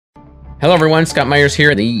Hello everyone, Scott Myers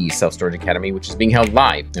here at the Self-Storage Academy, which is being held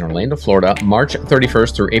live in Orlando, Florida, March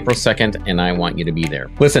 31st through April 2nd, and I want you to be there.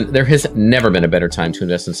 Listen, there has never been a better time to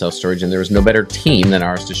invest in self-storage, and there is no better team than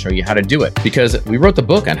ours to show you how to do it, because we wrote the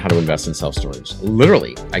book on how to invest in self-storage.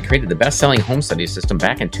 Literally, I created the best-selling home study system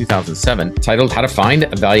back in 2007, titled How to Find,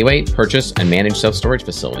 Evaluate, Purchase, and Manage Self-Storage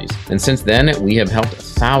Facilities. And since then, we have helped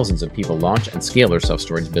thousands of people launch and scale their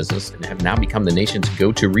self-storage business, and have now become the nation's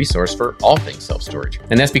go-to resource for all things self-storage.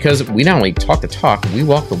 And that's because we not only talk the talk, we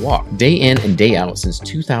walk the walk. Day in and day out since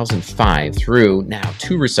 2005 through now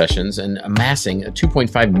 2 recessions and amassing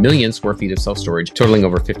 2.5 million square feet of self-storage, totaling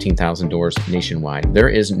over 15,000 doors nationwide. There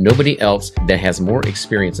is nobody else that has more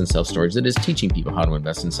experience in self-storage that is teaching people how to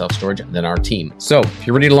invest in self-storage than our team. So if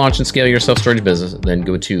you're ready to launch and scale your self-storage business, then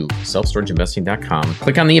go to selfstorageinvesting.com.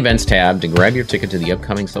 Click on the events tab to grab your ticket to the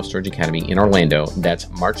upcoming Self-Storage Academy in Orlando. That's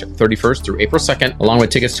March 31st through April 2nd, along with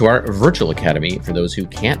tickets to our virtual academy for those who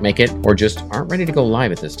can't make it or just aren't ready to go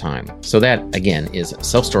live at this time. So that, again, is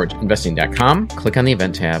selfstorageinvesting.com. Click on the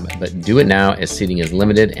event tab, but do it now as seating is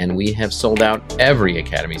limited, and we have sold out every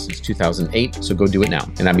academy since 2008, so go do it now.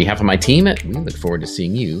 And on behalf of my team, we look forward to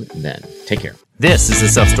seeing you then. Take care. This is the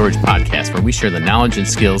Self-Storage Podcast, where we share the knowledge and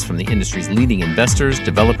skills from the industry's leading investors,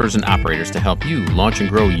 developers, and operators to help you launch and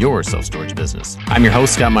grow your self-storage business. I'm your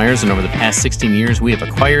host, Scott Myers, and over the past 16 years, we have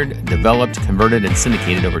acquired, developed, converted, and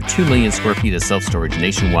syndicated over 2 million square feet of self-storage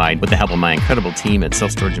nationwide with the help of my incredible team at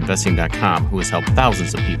selfstorageinvesting.com, who has helped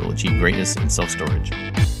thousands of people achieve greatness in self-storage.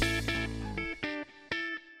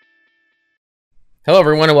 Hello,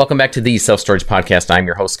 everyone, and welcome back to the Self-Storage Podcast. I'm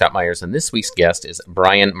your host, Scott Myers, and this week's guest is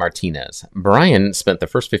Brian Martinez. Brian spent the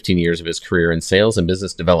first 15 years of his career in sales and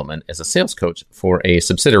business development as a sales coach for a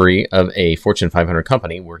subsidiary of a Fortune 500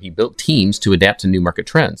 company where he built teams to adapt to new market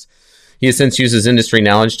trends. He has since used his industry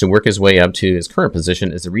knowledge to work his way up to his current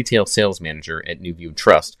position as a retail sales manager at NewView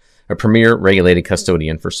Trust, a premier regulated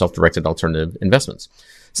custodian for self-directed alternative investments.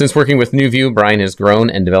 Since working with NewView, Brian has grown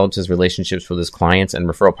and developed his relationships with his clients and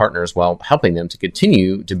referral partners while helping them to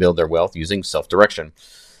continue to build their wealth using self-direction.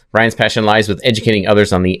 Brian's passion lies with educating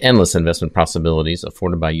others on the endless investment possibilities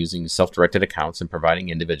afforded by using self-directed accounts and providing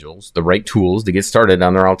individuals the right tools to get started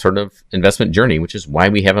on their alternative investment journey, which is why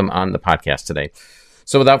we have him on the podcast today.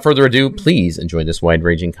 So without further ado, please enjoy this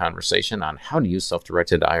wide-ranging conversation on how to use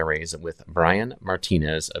self-directed IRAs with Brian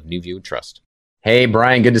Martinez of NewView Trust. Hey,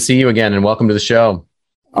 Brian, good to see you again, and welcome to the show.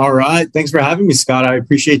 All right. Thanks for having me, Scott. I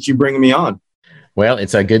appreciate you bringing me on. Well,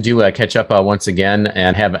 it's good to catch up once again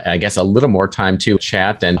and have, I guess, a little more time to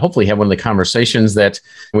chat and hopefully have one of the conversations that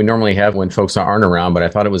we normally have when folks aren't around. But I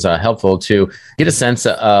thought it was helpful to get a sense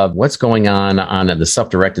of what's going on the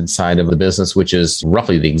self-directed side of the business, which is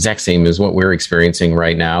roughly the exact same as what we're experiencing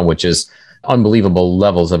right now, which is unbelievable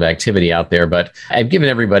levels of activity out there. But I've given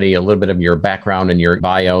everybody a little bit of your background and your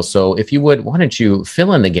bio. So if you would, why don't you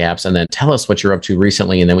fill in the gaps and then tell us what you're up to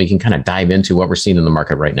recently, and then we can kind of dive into what we're seeing in the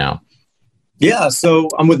market right now. Yeah, so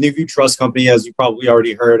I'm with NewView Trust Company, as you probably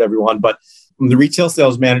already heard, everyone, but I'm the retail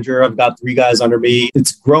sales manager. I've got 3 guys under me.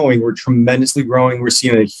 It's growing. We're tremendously growing. We're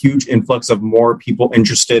seeing a huge influx of more people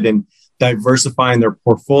interested in diversifying their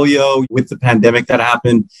portfolio. With the pandemic that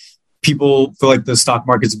happened, people feel like the stock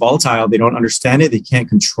market's volatile. They don't understand it. They can't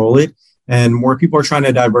control it. And more people are trying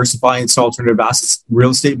to diversify into alternative assets,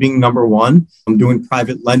 real estate being number one. I'm doing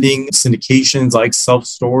private lending, syndications like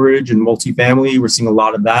self-storage and multifamily. We're seeing a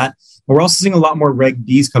lot of that. But we're also seeing a lot more Reg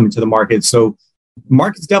Ds coming to the market. So the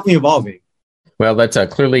market's definitely evolving. Well, that's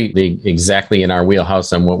clearly exactly in our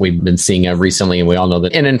wheelhouse and what we've been seeing recently. And we all know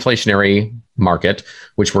that in an inflationary market,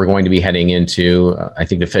 which we're going to be heading into, I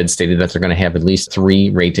think the Fed stated that they're going to have at least 3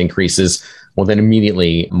 rate increases. Well, then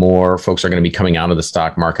immediately more folks are going to be coming out of the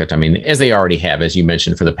stock market. I mean, as they already have, as you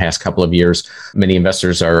mentioned, for the past couple of years, many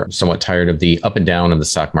investors are somewhat tired of the up and down of the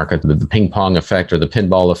stock market, the ping pong effect or the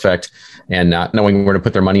pinball effect, and not knowing where to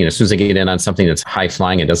put their money. And as soon as they get in on something that's high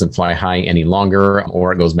flying, it doesn't fly high any longer,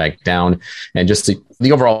 or it goes back down. And just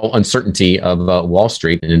the overall uncertainty of Wall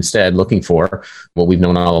Street, and instead looking for what we've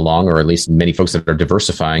known all along, or at least many folks that are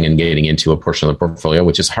diversifying and getting into a portion of the portfolio,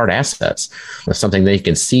 which is hard assets. That's something they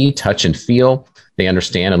can see, touch, and feel. They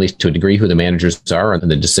understand, at least to a degree, who the managers are and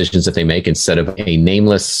the decisions that they make, instead of a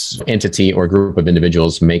nameless entity or group of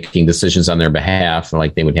individuals making decisions on their behalf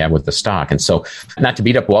like they would have with the stock. And so, not to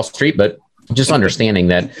beat up Wall Street, but just understanding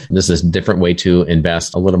that this is a different way to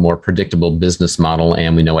invest, a little more predictable business model.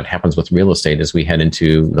 And we know what happens with real estate as we head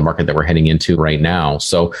into the market that we're heading into right now.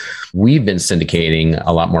 So we've been syndicating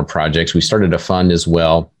a lot more projects. We started a fund as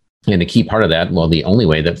well And a key part of that, well, the only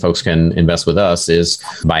way that folks can invest with us is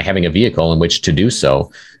by having a vehicle in which to do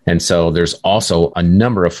so. And so there's also a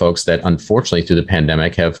number of folks that unfortunately through the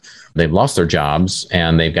pandemic they've lost their jobs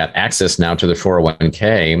and they've got access now to their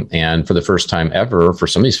 401k. And for the first time ever, for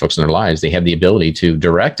some of these folks in their lives, they have the ability to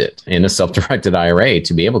direct it in a self-directed IRA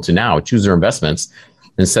to be able to now choose their investments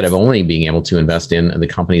instead of only being able to invest in the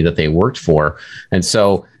company that they worked for. And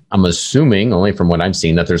so I'm assuming, only from what I've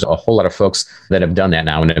seen, that there's a whole lot of folks that have done that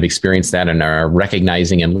now and have experienced that and are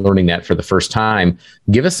recognizing and learning that for the first time.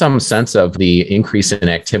 Give us some sense of the increase in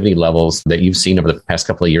activity levels that you've seen over the past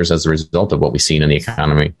couple of years as a result of what we've seen in the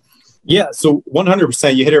economy. Yeah, so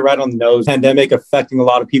 100%, you hit it right on the nose. Pandemic affecting a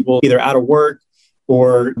lot of people either out of work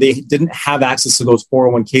or they didn't have access to those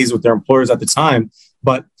 401ks with their employers at the time.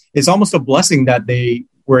 But it's almost a blessing that they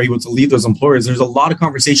were able to leave those employers. There's a lot of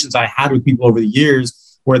conversations I had with people over the years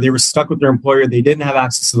where they were stuck with their employer. They didn't have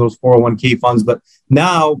access to those 401k funds. But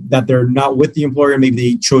now that they're not with the employer, maybe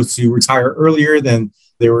they chose to retire earlier than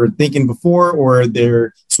they were thinking before, or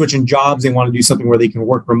they're switching jobs. They want to do something where they can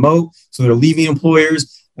work remote. So they're leaving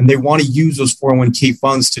employers and they want to use those 401k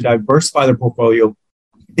funds to diversify their portfolio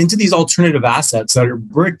into these alternative assets that are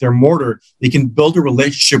brick, they're mortar. They can build a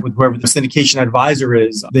relationship with whoever the syndication advisor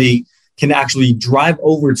is. They can actually drive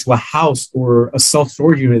over to a house or a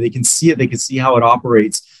self-storage unit. They can see it. They can see how it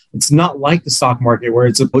operates. It's not like the stock market where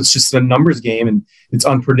it's just a numbers game and it's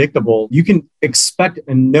unpredictable. You can expect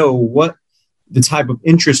and know what the type of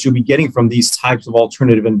interest you'll be getting from these types of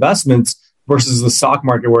alternative investments versus the stock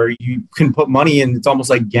market where you can put money in. It's almost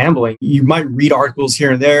like gambling. You might read articles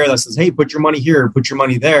here and there that says, hey, put your money here, put your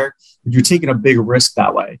money there. But you're taking a big risk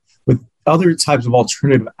that way. With other types of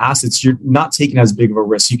alternative assets, you're not taking as big of a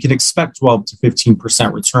risk. You can expect 12 to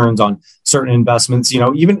 15% returns on certain investments.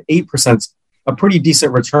 Even 8% is a pretty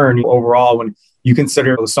decent return overall when you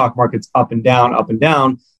consider the stock market's up and down, up and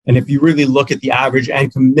down. And if you really look at the average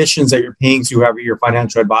and commissions that you're paying to whoever your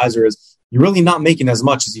financial advisor is, you're really not making as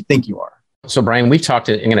much as you think you are. So, Brian, I'm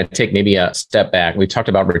going to take maybe a step back. We've talked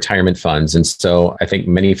about retirement funds. And so I think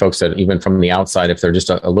many folks that even from the outside, if they're just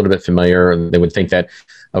a little bit familiar, they would think that,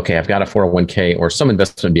 okay, I've got a 401k or some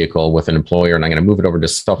investment vehicle with an employer and I'm going to move it over to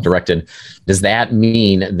self-directed. Does that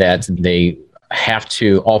mean that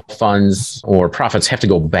all funds or profits have to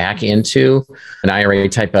go back into an IRA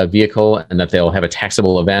type of vehicle and that they'll have a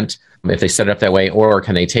taxable event if they set it up that way? Or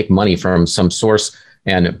can they take money from some source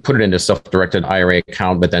and put it into a self-directed IRA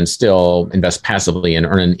account, but then still invest passively and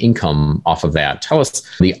earn an income off of that? Tell us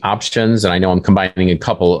the options. And I know I'm combining a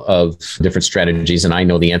couple of different strategies and I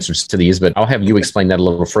know the answers to these, but I'll have you explain that a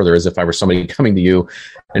little further as if I were somebody coming to you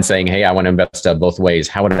and saying, hey, I want to invest both ways.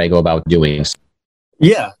 How would I go about doing so?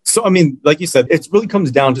 Yeah. So, like you said, it really comes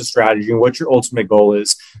down to strategy and what your ultimate goal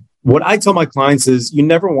is. What I tell my clients is you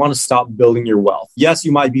never want to stop building your wealth. Yes,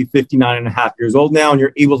 you might be 59 and a half years old now and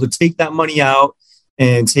you're able to take that money out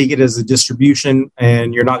and take it as a distribution,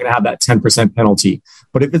 and you're not going to have that 10% penalty.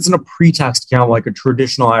 But if it's in a pre-tax account like a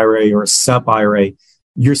traditional IRA or a SEP IRA,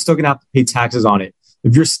 you're still going to have to pay taxes on it.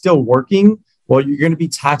 If you're still working, well, you're going to be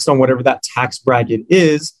taxed on whatever that tax bracket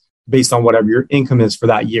is based on whatever your income is for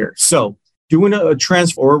that year. So doing a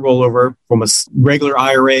transfer or a rollover from a regular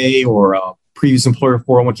IRA or a previous employer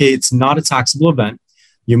 401k, it's not a taxable event.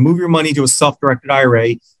 You move your money to a self-directed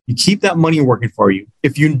IRA. You keep that money working for you.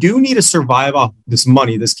 If you do need to survive off this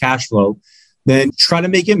money, this cash flow, then try to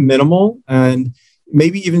make it minimal and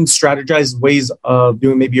maybe even strategize ways of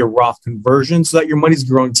doing maybe a Roth conversion so that your money's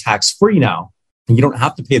growing tax-free now. And you don't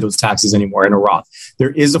have to pay those taxes anymore in a Roth.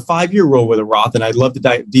 There is a 5-year rule with a Roth, and I'd love to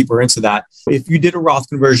dive deeper into that. If you did a Roth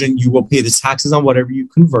conversion, you will pay the taxes on whatever you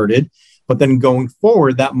converted. But then going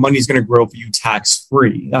forward, that money is going to grow for you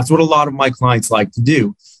tax-free. That's what a lot of my clients like to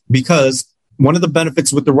do, because one of the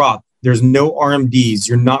benefits with the Roth, there's no RMDs.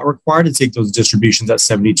 You're not required to take those distributions at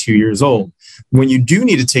 72 years old. When you do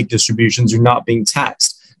need to take distributions, you're not being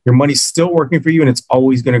taxed. Your money's still working for you and it's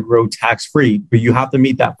always going to grow tax-free, but you have to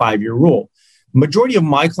meet that 5-year rule. Majority of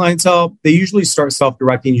my clientele, they usually start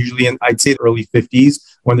self-directing, usually in, I'd say, the early 50s,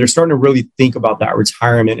 when they're starting to really think about that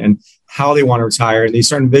retirement and how they want to retire. And they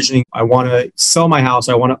start envisioning, I want to sell my house,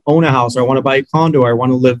 I want to own a house, I want to buy a condo, I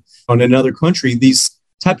want to live in another country. These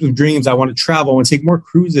types of dreams, I want to travel, I want to take more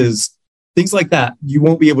cruises, things like that. You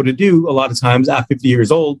won't be able to do a lot of times at 50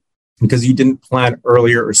 years old because you didn't plan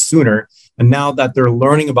earlier or sooner. And now that they're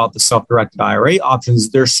learning about the self-directed IRA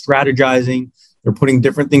options, they're strategizing, they're putting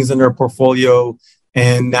different things in their portfolio,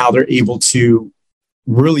 and now they're able to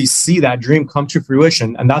really see that dream come to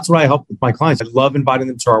fruition. And that's what I help with my clients. I love inviting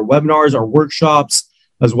them to our webinars, our workshops,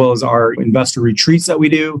 as well as our investor retreats that we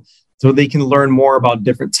do so they can learn more about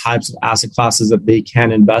different types of asset classes that they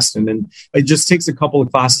can invest in. And it just takes a couple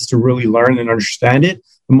of classes to really learn and understand it.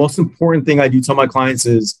 The most important thing I do tell my clients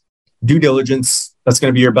is due diligence. That's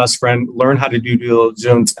going to be your best friend. Learn how to do due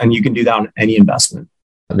diligence, and you can do that on any investment.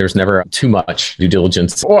 There's never too much due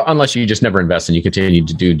diligence, or unless you just never invest and you continue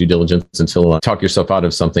to do due diligence until talk yourself out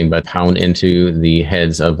of something, but pound into the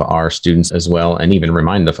heads of our students as well. And even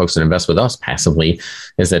remind the folks that invest with us passively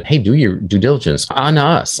is that, hey, do your due diligence on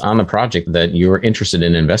us, on the project that you're interested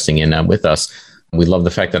in investing in with us. We love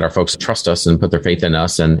the fact that our folks trust us and put their faith in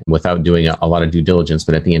us, and without doing a lot of due diligence.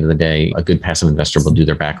 But at the end of the day, a good passive investor will do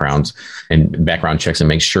their backgrounds and background checks and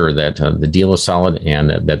make sure that the deal is solid and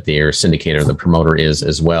that their syndicator, the promoter, is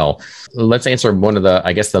as well. Let's answer one of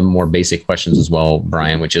the more basic questions as well,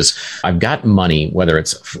 Brian, which is, I've got money, whether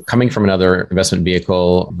it's coming from another investment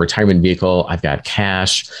vehicle, retirement vehicle, I've got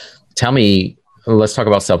cash. Tell me, let's talk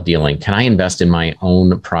about self-dealing. Can I invest in my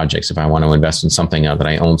own projects if I want to invest in something that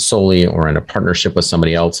I own solely or in a partnership with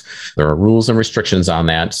somebody else? There are rules and restrictions on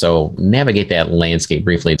that. So navigate that landscape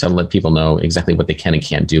briefly to let people know exactly what they can and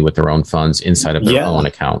can't do with their own funds inside of their own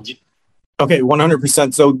account. Okay,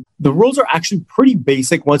 100%. So the rules are actually pretty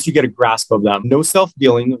basic once you get a grasp of them. No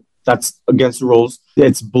self-dealing. That's against the rules.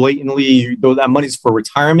 It's blatantly, though that money's for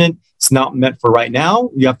retirement, it's not meant for right now.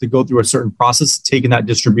 You have to go through a certain process, taking that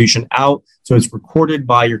distribution out. So it's recorded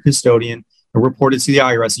by your custodian and reported to the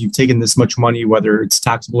IRAs. You've taken this much money, whether it's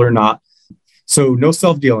taxable or not. So no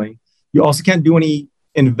self-dealing. You also can't do any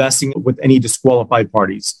investing with any disqualified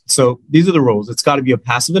parties. So these are the rules. It's got to be a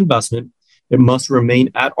passive investment. It must remain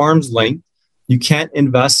at arm's length. You can't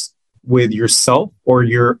invest with yourself or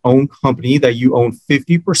your own company that you own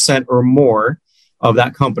 50% or more of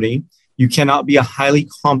that company. You cannot be a highly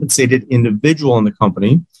compensated individual in the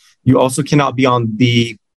company. You also cannot be on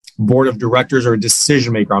the board of directors or a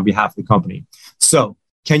decision maker on behalf of the company. So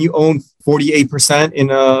can you own 48%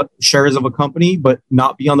 in shares of a company, but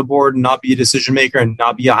not be on the board, not be a decision maker, and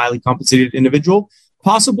not be a highly compensated individual?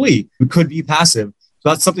 Possibly. You could be passive. So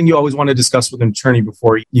that's something you always want to discuss with an attorney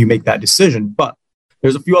before you make that decision. But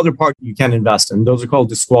there's a few other parties you can invest in. Those are called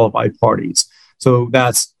disqualified parties. So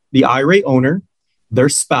that's the IRA owner, their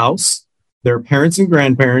spouse, their parents and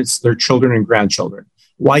grandparents, their children and grandchildren.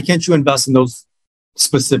 Why can't you invest in those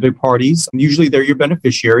specific parties? Usually they're your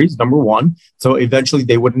beneficiaries, number one. So eventually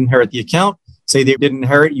they would inherit the account. Say they didn't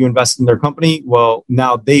inherit, you invest in their company. Well,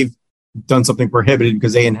 now they've done something prohibited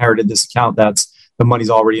because they inherited this account that's the money's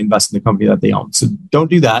already invested in the company that they own. So don't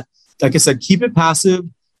do that. Like I said, keep it passive.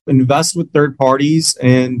 Invest with third parties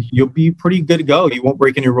and you'll be pretty good to go. You won't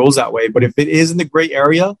break any rules that way. But if it is in the gray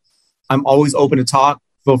area, I'm always open to talk.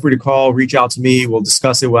 Feel free to call, reach out to me. We'll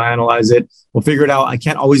discuss it. We'll analyze it. We'll figure it out. I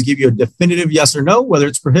can't always give you a definitive yes or no, whether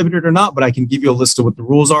it's prohibited or not, but I can give you a list of what the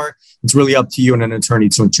rules are. It's really up to you and an attorney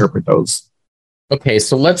to interpret those. Okay,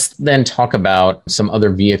 so let's then talk about some other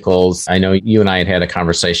vehicles. I know you and I had a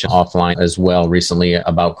conversation offline as well recently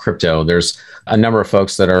about crypto. There's a number of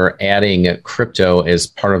folks that are adding crypto as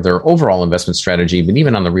part of their overall investment strategy, but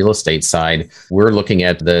even on the real estate side, we're looking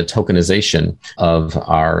at the tokenization of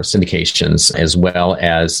our syndications as well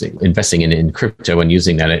as investing in crypto and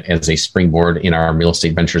using that as a springboard in our real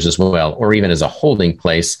estate ventures as well, or even as a holding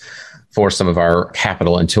place for some of our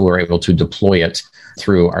capital until we're able to deploy it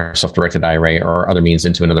through our self-directed IRA or other means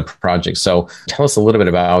into another project. So tell us a little bit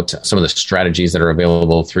about some of the strategies that are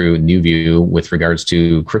available through NewView with regards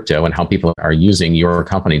to crypto and how people are using your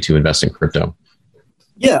company to invest in crypto.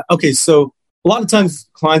 Yeah. Okay. So a lot of times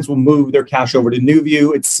clients will move their cash over to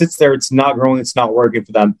NewView. It sits there. It's not growing. It's not working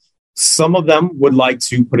for them. Some of them would like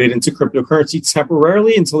to put it into cryptocurrency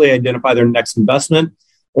temporarily until they identify their next investment.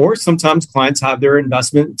 Or sometimes clients have their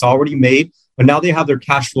investment. It's already made. But now they have their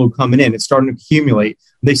cash flow coming in. It's starting to accumulate.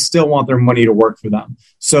 They still want their money to work for them.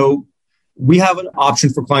 So we have an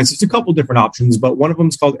option for clients. It's a couple different options, but one of them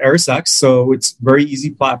is called ErisX. So it's a very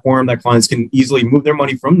easy platform that clients can easily move their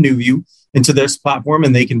money from NewView into this platform,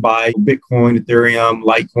 and they can buy Bitcoin, Ethereum,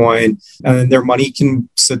 Litecoin, and their money can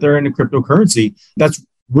sit there in a cryptocurrency. That's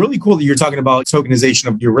really cool that you're talking about tokenization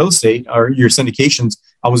of your real estate or your syndications.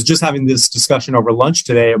 I was just having this discussion over lunch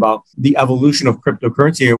today about the evolution of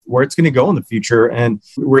cryptocurrency, where it's going to go in the future. And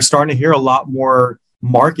we're starting to hear a lot more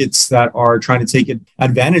markets that are trying to take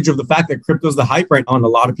advantage of the fact that crypto is the hype right now, and a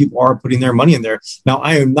lot of people are putting their money in there. Now,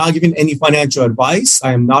 I am not giving any financial advice.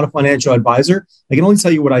 I am not a financial advisor. I can only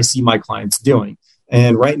tell you what I see my clients doing.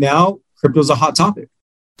 And right now, crypto is a hot topic.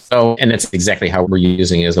 So, and that's exactly how we're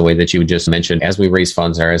using it, as the way that you just mentioned. As we raise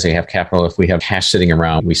funds or as they have capital, if we have cash sitting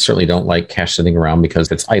around, we certainly don't like cash sitting around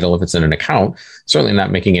because it's idle. If it's in an account, certainly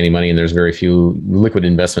not making any money. And there's very few liquid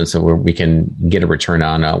investments that we can get a return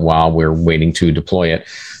on while we're waiting to deploy it.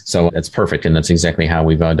 So that's perfect. And that's exactly how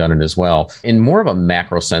we've done it as well. In more of a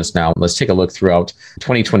macro sense now, let's take a look throughout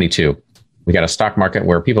 2022. We got a stock market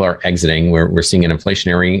where people are exiting. We're seeing an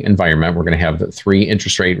inflationary environment. We're going to have 3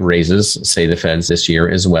 interest rate raises, say the Feds this year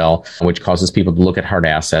as well, which causes people to look at hard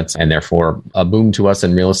assets and therefore a boom to us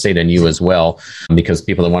in real estate and you as well, because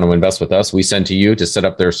people that want to invest with us, we send to you to set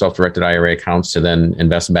up their self-directed IRA accounts to then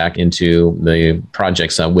invest back into the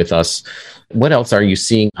projects with us. What else are you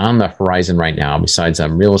seeing on the horizon right now besides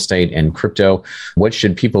real estate and crypto? What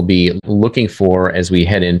should people be looking for as we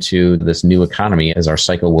head into this new economy, as our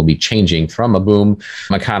cycle will be changing from a boom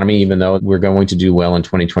economy, even though we're going to do well in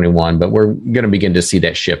 2021, but we're going to begin to see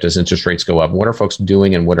that shift as interest rates go up. What are folks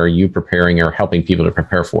doing and what are you preparing or helping people to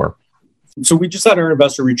prepare for? So we just had our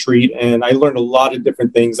investor retreat and I learned a lot of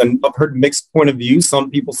different things, and I've heard mixed point of view.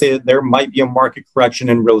 Some people say that there might be a market correction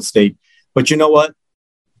in real estate, but you know what?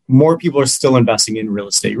 More people are still investing in real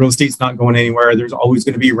estate. Real estate's not going anywhere. There's always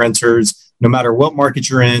going to be renters, no matter what market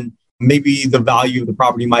you're in. Maybe the value of the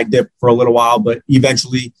property might dip for a little while, but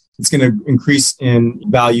eventually it's going to increase in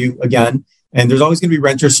value again. And there's always going to be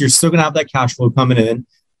renters. So you're still going to have that cash flow coming in.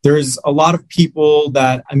 There's a lot of people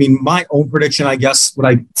that, my own prediction, I guess, what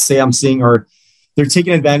I say I'm seeing are they're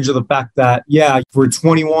taking advantage of the fact that, for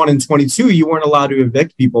 21 and 22, you weren't allowed to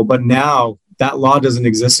evict people, but now that law doesn't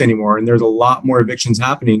exist anymore. And there's a lot more evictions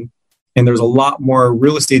happening and there's a lot more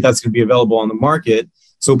real estate that's going to be available on the market.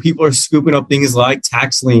 So people are scooping up things like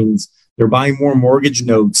tax liens. They're buying more mortgage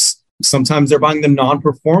notes. Sometimes they're buying the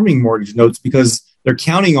non-performing mortgage notes because they're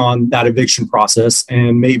counting on that eviction process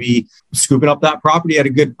and maybe scooping up that property at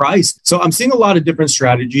a good price. So I'm seeing a lot of different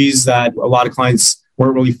strategies that a lot of clients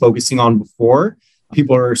weren't really focusing on before.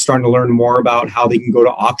 People are starting to learn more about how they can go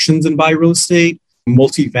to auctions and buy real estate.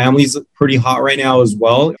 Multifamily is pretty hot right now as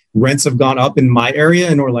well. Rents have gone up in my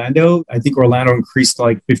area in Orlando. I think Orlando increased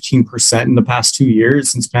like 15% in the past 2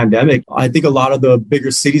 years since pandemic. I think a lot of the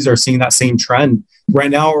bigger cities are seeing that same trend.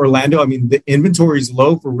 Right now, Orlando, the inventory is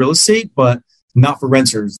low for real estate, but not for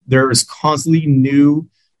renters. There is constantly new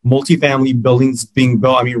multifamily buildings being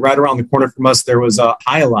built. Right around the corner from us, there was a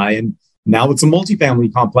Highlight, and now it's a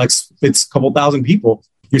multifamily complex. It's a couple thousand people.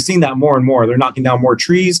 You're seeing that more and more. They're knocking down more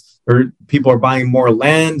trees, or people are buying more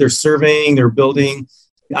land. They're surveying, they're building.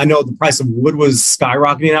 I know the price of wood was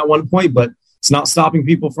skyrocketing at one point, but it's not stopping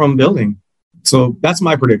people from building. So that's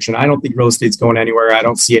my prediction. I don't think real estate's going anywhere. I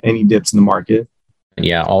don't see any dips in the market.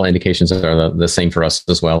 Yeah, all indications are the same for us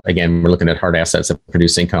as well. Again, we're looking at hard assets that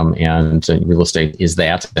produce income, and real estate is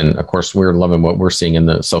that. And of course, we're loving what we're seeing in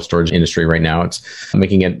the self-storage industry right now. It's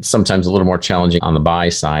making it sometimes a little more challenging on the buy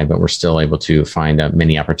side, but we're still able to find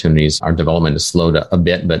many opportunities. Our development is slowed a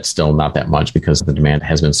bit, but still not that much because the demand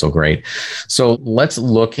has been so great. So let's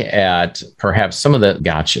look at perhaps some of the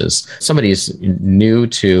gotchas. Somebody's new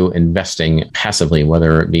to investing passively,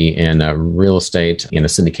 whether it be in real estate, in a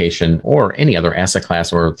syndication, or any other asset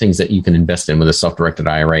class or things that you can invest in with a self-directed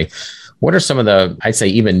IRA. What are some of the, I'd say,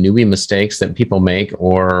 even newbie mistakes that people make,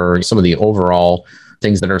 or some of the overall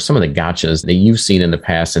things that are some of the gotchas that you've seen in the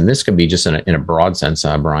past? And this could be just in a broad sense,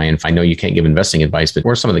 Brian. I know you can't give investing advice, but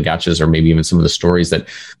what are some of the gotchas or maybe even some of the stories that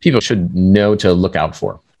people should know to look out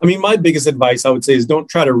for? My biggest advice, I would say, is don't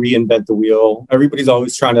try to reinvent the wheel. Everybody's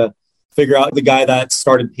always trying to figure out the guy that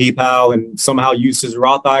started PayPal and somehow used his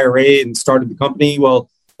Roth IRA and started the company. Well,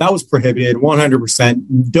 that was prohibited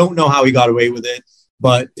 100%. Don't know how he got away with it,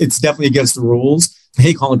 but it's definitely against the rules. I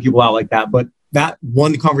hate calling people out like that, but that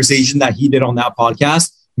one conversation that he did on that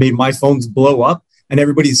podcast made my phones blow up, and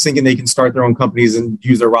everybody's thinking they can start their own companies and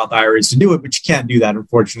use their Roth IRAs to do it, but you can't do that,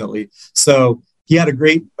 unfortunately. So he had a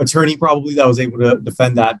great attorney probably that was able to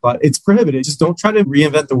defend that, but it's prohibited. Just don't try to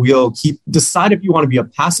reinvent the wheel. Decide if you want to be a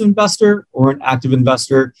passive investor or an active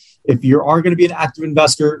investor. If you are going to be an active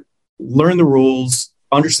investor, learn the rules,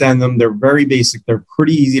 understand them. They're very basic. They're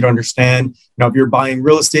pretty easy to understand. If you're buying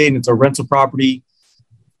real estate and it's a rental property,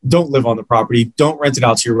 don't live on the property. Don't rent it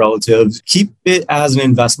out to your relatives. Keep it as an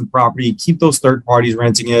investment property. Keep those third parties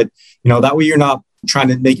renting it. That way you're not trying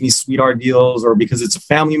to make any sweetheart deals, or because it's a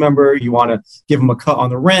family member, you want to give them a cut on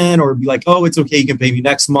the rent, or be like, oh, it's okay, you can pay me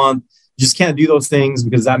next month. You just can't do those things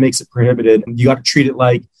because that makes it prohibited. You got to treat it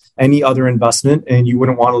like any other investment, and you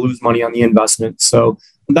wouldn't want to lose money on the investment. So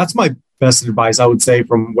that's my best advice, I would say,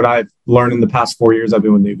 from what I've learned in the past 4 years I've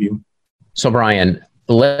been with NewView. So Brian,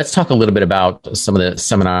 let's talk a little bit about some of the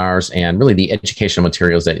seminars and really the educational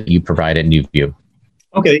materials that you provide at NewView.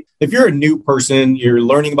 Okay. If you're a new person, you're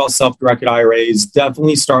learning about self-directed IRAs,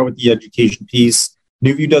 definitely start with the education piece.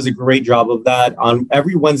 NewView does a great job of that. On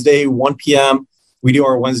every Wednesday, 1 p.m., we do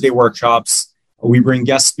our Wednesday workshops. We bring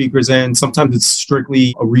guest speakers in. Sometimes it's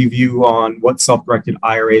strictly a review on what self-directed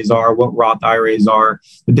IRAs are, what Roth IRAs are,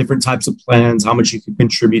 the different types of plans, how much you can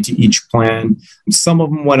contribute to each plan. Some of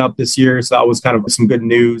them went up this year, so that was kind of some good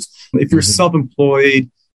news. If you're self-employed,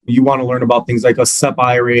 you want to learn about things like a SEP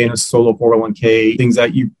IRA and a solo 401k, things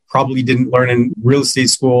that you probably didn't learn in real estate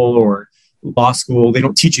school or law school. They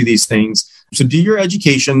don't teach you these things. So do your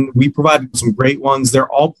education. We provide some great ones. They're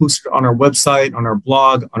all posted on our website, on our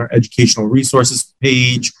blog, on our educational resources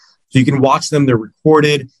page. So you can watch them. They're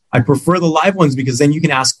recorded. I prefer the live ones because then you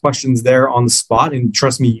can ask questions there on the spot. And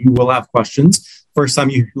trust me, you will have questions. First time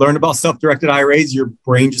you learn about self-directed IRAs, your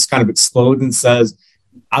brain just kind of explodes and says,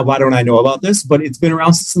 why don't I know about this? But it's been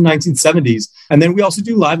around since the 1970s. And then we also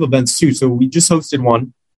do live events too. So we just hosted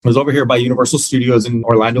one. It was over here by Universal Studios in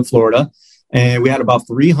Orlando, Florida. And we had about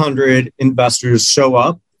 300 investors show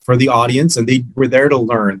up for the audience, and they were there to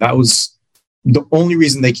learn. That was the only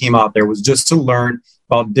reason they came out there, was just to learn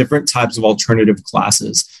about different types of alternative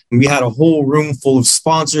classes. And we had a whole room full of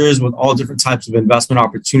sponsors with all different types of investment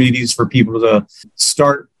opportunities for people to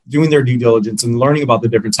start doing their due diligence and learning about the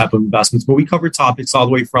different type of investments. But we covered topics all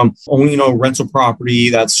the way from owning a rental property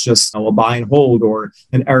that's just a buy and hold, or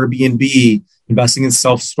an Airbnb, investing in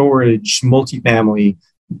self-storage, multifamily,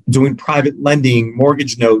 doing private lending,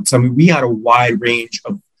 mortgage notes. I mean, we had a wide range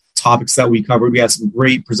of topics that we covered. We had some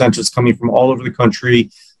great presenters coming from all over the country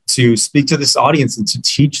to speak to this audience and to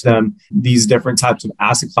teach them these different types of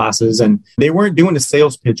asset classes. And they weren't doing a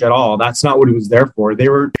sales pitch at all. That's not what it was there for. They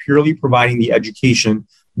were purely providing the education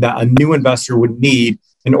that a new investor would need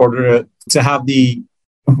in order to have the,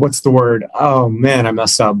 what's the word? Oh man, I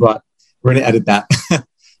messed up, but we're going to edit that.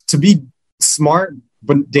 To be smart,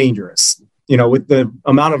 but dangerous. With the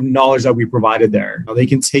amount of knowledge that we provided there, they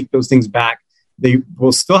can take those things back. They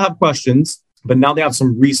will still have questions, but now they have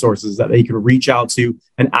some resources that they can reach out to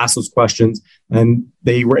and ask those questions. And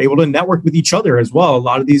they were able to network with each other as well. A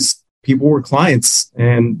lot of these people were clients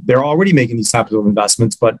and they're already making these types of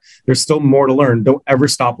investments, but there's still more to learn. Don't ever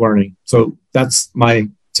stop learning. So that's my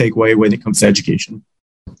takeaway when it comes to education.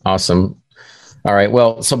 Awesome. All right.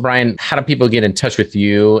 Well, so Brian, how do people get in touch with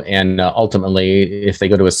you? And ultimately, if they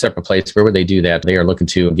go to a separate place, where would they do that? They are looking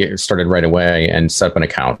to get started right away and set up an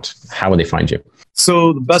account. How would they find you?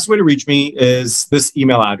 So the best way to reach me is this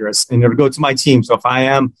email address, and it'll go to my team. So if I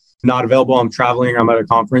am not available, I'm traveling, I'm at a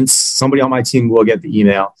conference, somebody on my team will get the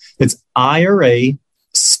email. It's IRA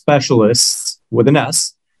specialists with an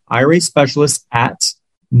S, IRA specialists at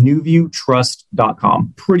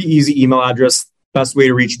newviewtrust.com. Pretty easy email address. Best way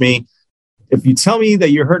to reach me. If you tell me that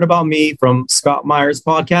you heard about me from Scott Myers'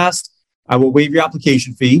 podcast, I will waive your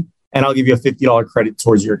application fee and I'll give you a $50 credit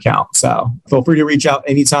towards your account. So feel free to reach out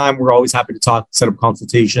anytime. We're always happy to talk, set up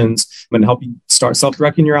consultations, and help you start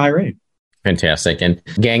self-directing your IRA. Fantastic. And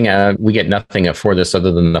gang, we get nothing for this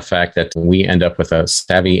other than the fact that we end up with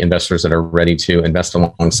savvy investors that are ready to invest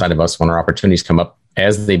alongside of us when our opportunities come up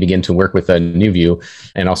as they begin to work with a NewView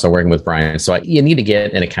and also working with Brian. So you need to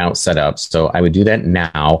get an account set up. So I would do that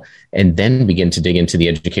now and then begin to dig into the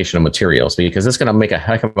educational materials, because it's going to make a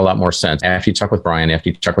heck of a lot more sense after you talk with Brian, after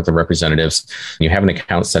you talk with the representatives, you have an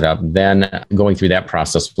account set up. Then going through that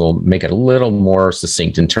process will make it a little more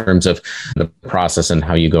succinct in terms of the process and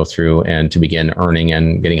how you go through and to begin earning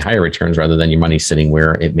and getting higher returns rather than your money sitting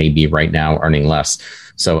where it may be right now, earning less.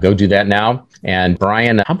 So go do that now. And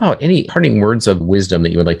Brian, how about any parting words of wisdom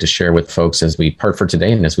that you would like to share with folks as we part for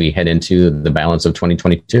today and as we head into the balance of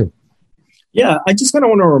 2022? Yeah, I just kind of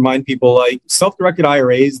want to remind people, like self-directed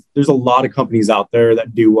IRAs, there's a lot of companies out there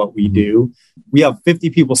that do what we do. We have 50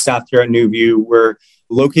 people staffed here at NewView. We're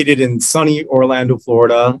located in sunny Orlando,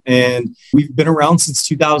 Florida, and we've been around since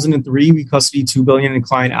 2003. We custody $2 billion in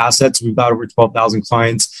client assets. We've got over 12,000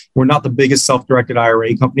 clients. We're not the biggest self-directed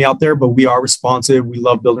IRA company out there, but we are responsive. We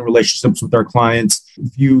love building relationships with our clients.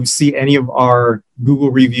 If you see any of our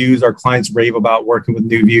Google reviews, our clients rave about working with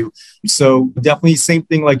NewView. So definitely same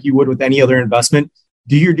thing like you would with any other investment.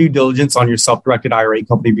 Do your due diligence on your self-directed IRA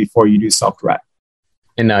company before you do self-direct.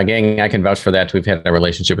 And gang, I can vouch for that. We've had a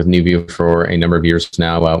relationship with NewView for a number of years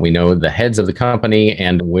now. We know the heads of the company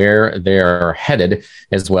and where they're headed,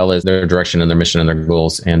 as well as their direction and their mission and their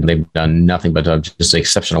goals. And they've done nothing but just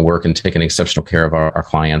exceptional work and taken exceptional care of our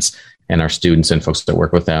clients and our students and folks that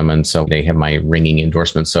work with them. And so they have my ringing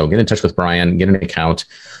endorsement. So get in touch with Brian, get an account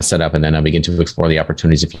set up, and then I'll begin to explore the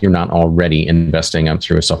opportunities if you're not already investing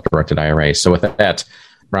through a self-directed IRA. So with that,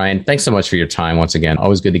 Brian, thanks so much for your time once again.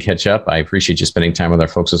 Always good to catch up. I appreciate you spending time with our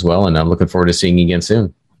folks as well, and I'm looking forward to seeing you again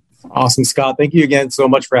soon. Awesome, Scott. Thank you again so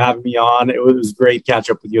much for having me on. It was great catch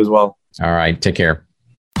up with you as well. All right. Take care.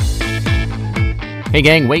 Hey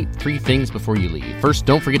gang, wait, 3 things before you leave. First,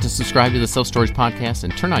 don't forget to subscribe to the Self Storage Podcast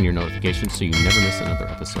and turn on your notifications so you never miss another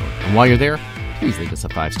episode. And while you're there, please leave us a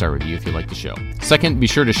 5-star review if you like the show. Second, be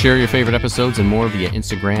sure to share your favorite episodes and more via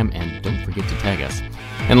Instagram, and don't forget to tag us.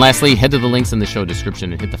 And lastly, head to the links in the show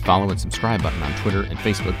description and hit the follow and subscribe button on Twitter and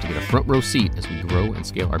Facebook to get a front row seat as we grow and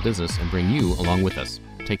scale our business and bring you along with us.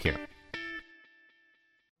 Take care.